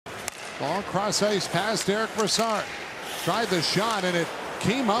Long cross ice pass, Derick Brassard. Tried the shot and it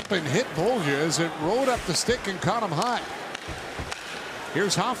came up and hit Beaulieu as it rode up the stick and caught him high.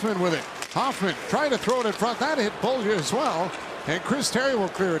 Here's Hoffman with it. Hoffman tried to throw it in front. That hit Beaulieu as well. And Chris Terry will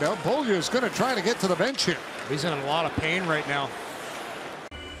clear it out. Beaulieu is going to try to get to the bench here. He's in a lot of pain right now.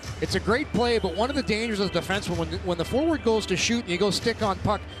 It's a great play, but one of the dangers as a defenseman, when the forward goes to shoot and you go stick on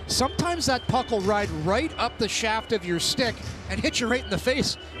puck, sometimes that puck will ride right up the shaft of your stick and hit you right in the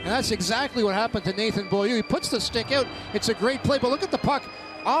face. And that's exactly what happened to Nathan Beaulieu. He puts the stick out. It's a great play, but look at the puck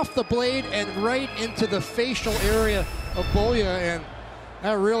off the blade and right into the facial area of Beaulieu, and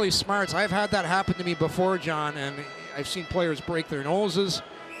that really smarts. I've had that happen to me before, John, and I've seen players break their noses,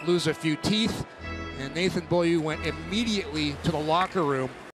 lose a few teeth, and Nathan Beaulieu went immediately to the locker room.